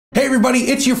Hey everybody,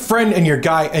 it's your friend and your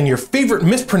guy and your favorite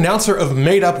mispronouncer of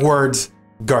made-up words,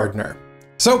 Gardner.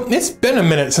 So it's been a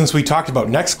minute since we talked about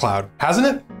Nextcloud, hasn't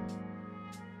it?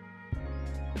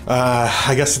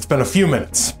 I guess it's been a few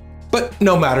minutes. But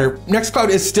no matter, Nextcloud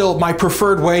is still my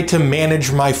preferred way to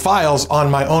manage my files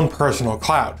on my own personal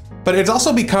cloud. But it's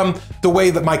also become the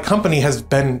way that my company has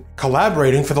been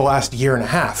collaborating for the last year and a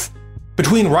half.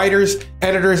 Between writers,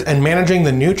 editors, and managing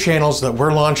the new channels that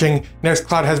we're launching,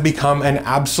 Nextcloud has become an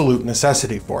absolute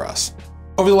necessity for us.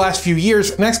 Over the last few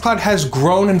years, Nextcloud has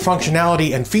grown in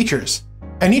functionality and features,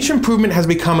 and each improvement has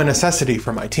become a necessity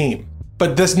for my team.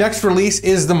 But this next release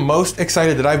is the most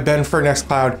excited that I've been for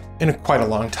Nextcloud in quite a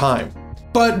long time.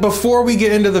 But before we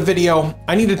get into the video,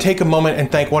 I need to take a moment and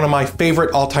thank one of my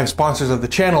favorite all-time sponsors of the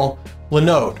channel,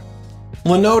 Linode.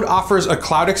 Linode offers a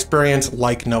cloud experience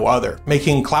like no other,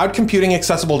 making cloud computing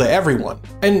accessible to everyone.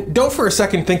 And don't for a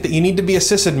second think that you need to be a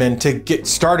sysadmin to get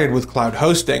started with cloud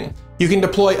hosting. You can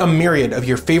deploy a myriad of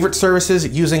your favorite services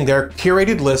using their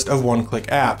curated list of one-click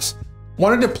apps.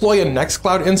 Want to deploy a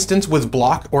Nextcloud instance with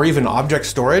block or even object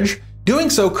storage? Doing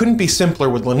so couldn't be simpler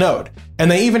with Linode,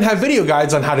 and they even have video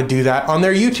guides on how to do that on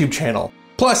their YouTube channel.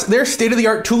 Plus, their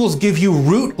state-of-the-art tools give you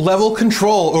root-level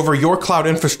control over your cloud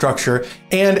infrastructure,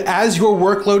 and as your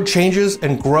workload changes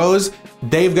and grows,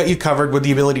 they've got you covered with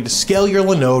the ability to scale your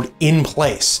Linode in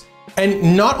place.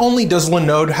 And not only does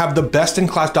Linode have the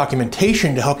best-in-class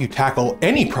documentation to help you tackle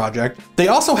any project, they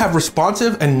also have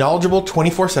responsive and knowledgeable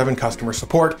 24/7 customer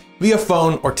support via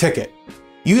phone or ticket.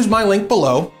 Use my link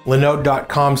below,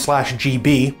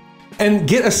 linode.com/GB, and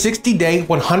get a 60-day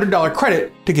 $100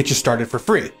 credit to get you started for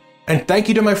free. And thank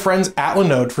you to my friends at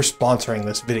Linode for sponsoring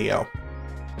this video.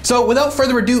 So without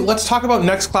further ado, let's talk about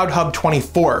Nextcloud Hub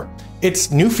 24,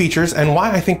 its new features, and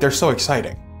why I think they're so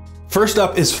exciting. First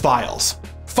up is Files.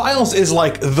 Files is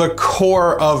like the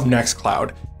core of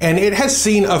Nextcloud, and it has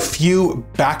seen a few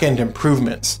back-end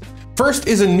improvements. First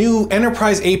is a new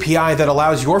enterprise API that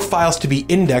allows your files to be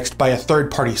indexed by a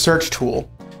third-party search tool.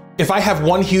 If I have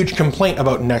one huge complaint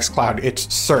about Nextcloud,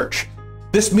 it's search.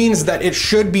 This means that it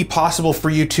should be possible for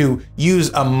you to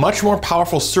use a much more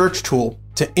powerful search tool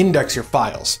to index your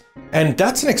files. And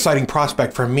that's an exciting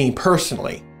prospect for me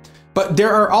personally. But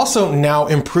there are also now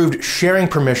improved sharing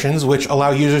permissions which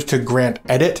allow users to grant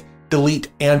edit, delete,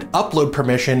 and upload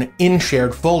permission in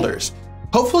shared folders.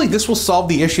 Hopefully this will solve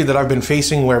the issue that I've been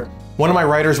facing where one of my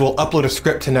writers will upload a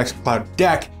script to Nextcloud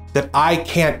Deck that I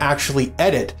can't actually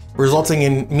edit, resulting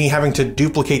in me having to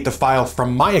duplicate the file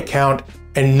from my account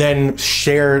and then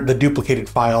share the duplicated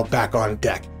file back on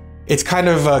Deck. It's kind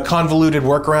of a convoluted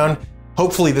workaround.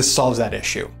 Hopefully this solves that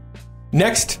issue.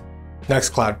 Next,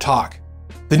 Nextcloud Talk.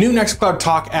 The new Nextcloud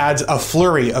Talk adds a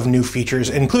flurry of new features,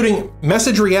 including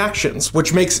message reactions,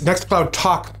 which makes Nextcloud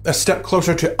Talk a step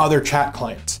closer to other chat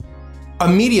clients. A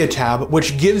media tab,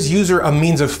 which gives user a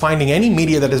means of finding any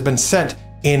media that has been sent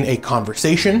in a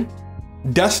conversation.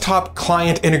 Desktop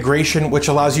client integration, which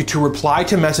allows you to reply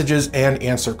to messages and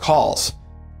answer calls.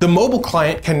 The mobile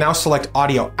client can now select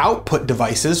audio output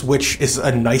devices, which is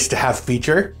a nice to have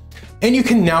feature. And you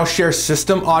can now share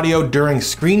system audio during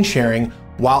screen sharing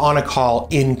while on a call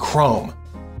in Chrome.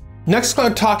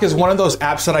 Nextcloud Talk is one of those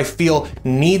apps that I feel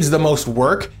needs the most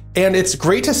work, and it's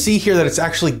great to see here that it's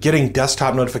actually getting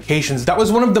desktop notifications. That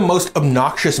was one of the most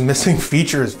obnoxious missing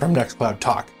features from Nextcloud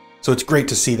Talk, so it's great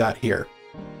to see that here.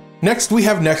 Next, we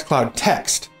have Nextcloud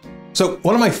Text. So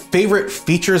one of my favorite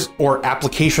features or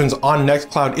applications on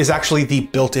Nextcloud is actually the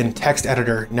built-in text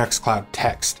editor, Nextcloud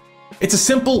Text. It's a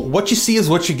simple, what you see is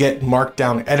what you get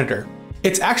markdown editor.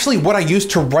 It's actually what I use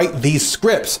to write these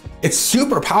scripts. It's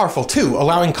super powerful too,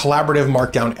 allowing collaborative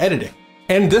markdown editing.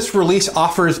 And this release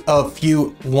offers a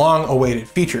few long-awaited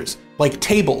features, like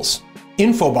tables,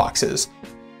 info boxes,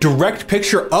 direct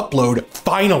picture upload,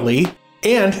 finally,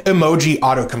 and emoji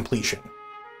auto-completion.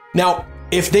 Now,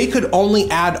 if they could only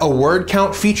add a word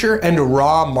count feature and a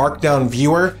raw markdown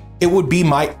viewer, it would be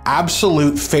my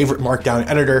absolute favorite markdown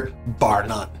editor, bar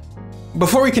none.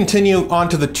 Before we continue on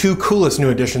to the two coolest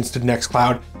new additions to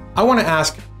Nextcloud, I want to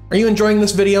ask, are you enjoying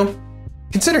this video?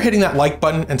 Consider hitting that like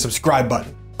button and subscribe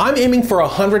button. I'm aiming for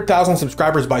 100,000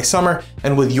 subscribers by summer,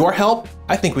 and with your help,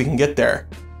 I think we can get there.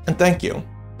 And thank you.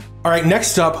 All right,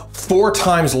 next up, 4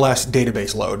 times less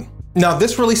database load. Now,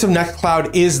 this release of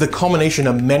Nextcloud is the culmination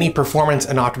of many performance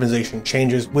and optimization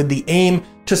changes with the aim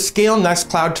to scale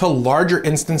Nextcloud to larger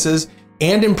instances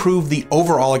and improve the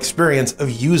overall experience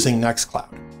of using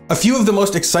Nextcloud. A few of the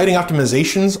most exciting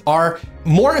optimizations are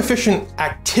more efficient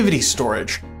activity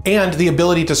storage and the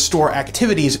ability to store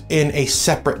activities in a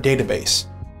separate database.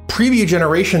 Preview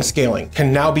generation scaling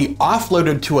can now be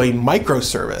offloaded to a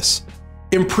microservice.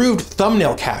 Improved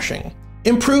thumbnail caching,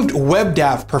 improved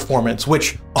WebDAV performance,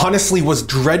 which honestly was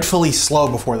dreadfully slow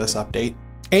before this update,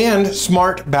 and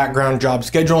smart background job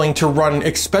scheduling to run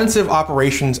expensive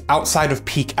operations outside of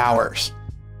peak hours.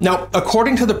 Now,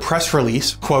 according to the press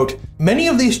release, quote, many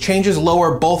of these changes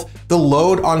lower both the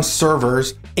load on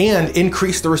servers and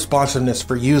increase the responsiveness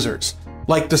for users,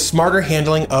 like the smarter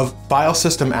handling of file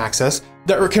system access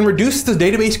that can reduce the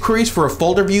database queries for a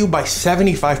folder view by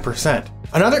 75%.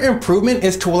 Another improvement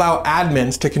is to allow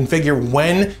admins to configure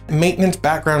when maintenance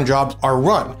background jobs are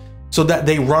run, so that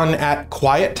they run at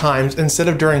quiet times instead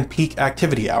of during peak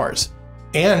activity hours.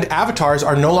 And avatars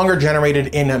are no longer generated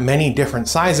in many different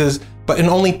sizes, but in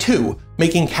only 2,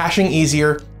 making caching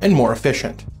easier and more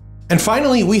efficient. And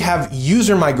finally, we have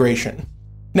user migration.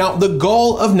 Now, the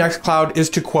goal of Nextcloud is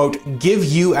to, quote, give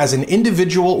you as an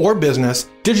individual or business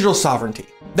digital sovereignty.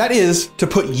 That is, to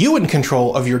put you in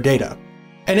control of your data.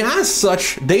 And as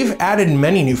such, they've added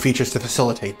many new features to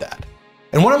facilitate that.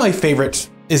 And one of my favorites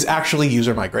is actually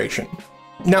user migration.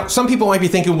 Now, some people might be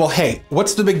thinking, well, hey,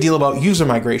 what's the big deal about user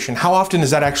migration? How often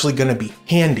is that actually going to be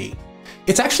handy?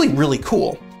 It's actually really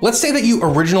cool. Let's say that you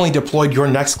originally deployed your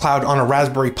Nextcloud on a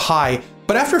Raspberry Pi,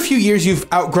 but after a few years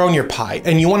you've outgrown your Pi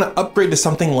and you want to upgrade to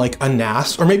something like a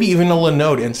NAS or maybe even a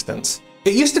Linode instance.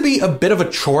 It used to be a bit of a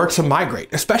chore to migrate,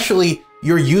 especially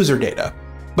your user data.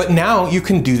 But now you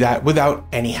can do that without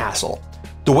any hassle.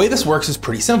 The way this works is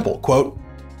pretty simple, quote,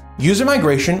 user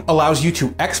migration allows you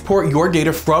to export your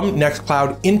data from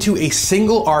Nextcloud into a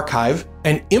single archive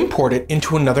and import it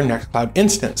into another Nextcloud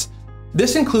instance.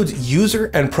 This includes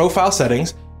user and profile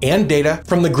settings and data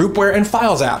from the groupware and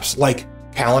files apps like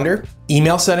calendar,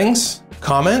 email settings,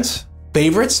 comments,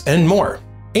 favorites, and more.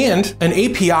 And an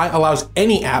API allows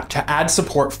any app to add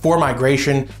support for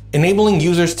migration, enabling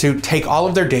users to take all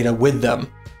of their data with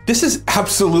them. This is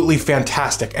absolutely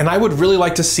fantastic, and I would really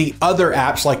like to see other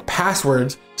apps like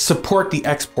Passwords support the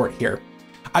export here.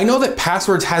 I know that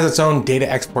Passwords has its own data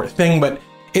export thing, but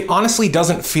it honestly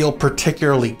doesn't feel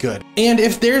particularly good. And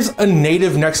if there's a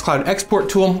native Nextcloud export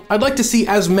tool, I'd like to see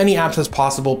as many apps as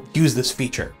possible use this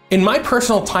feature. In my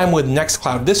personal time with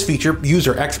Nextcloud, this feature,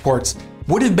 user exports,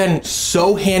 would have been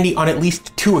so handy on at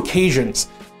least 2 occasions.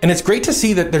 And it's great to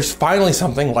see that there's finally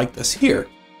something like this here.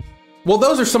 Well,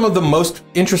 those are some of the most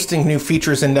interesting new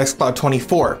features in Nextcloud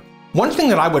 24. One thing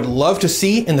that I would love to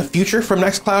see in the future from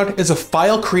Nextcloud is a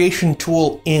file creation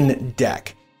tool in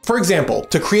Deck. For example,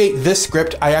 to create this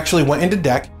script, I actually went into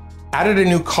Deck, added a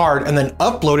new card, and then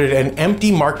uploaded an empty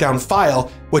markdown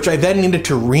file, which I then needed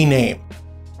to rename.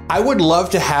 I would love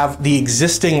to have the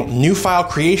existing new file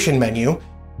creation menu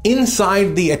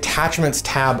inside the attachments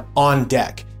tab on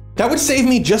Deck. That would save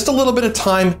me just a little bit of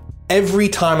time every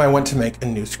time I went to make a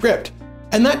new script.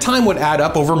 And that time would add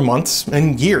up over months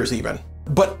and years even.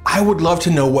 But I would love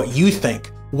to know what you think.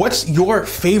 What's your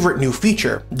favorite new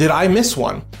feature? Did I miss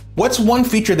one? What's one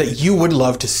feature that you would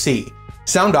love to see?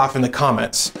 Sound off in the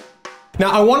comments.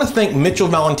 Now, I want to thank Mitchell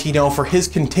Valentino for his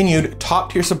continued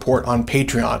top-tier support on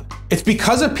Patreon. It's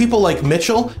because of people like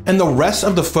Mitchell and the rest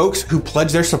of the folks who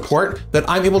pledge their support that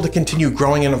I'm able to continue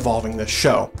growing and evolving this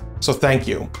show. So thank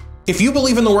you. If you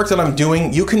believe in the work that I'm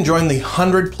doing, you can join the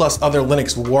 100+ other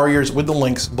Linux warriors with the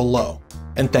links below.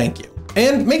 And thank you.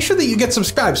 And make sure that you get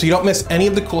subscribed so you don't miss any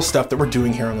of the cool stuff that we're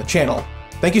doing here on the channel.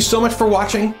 Thank you so much for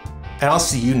watching, and I'll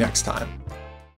see you next time.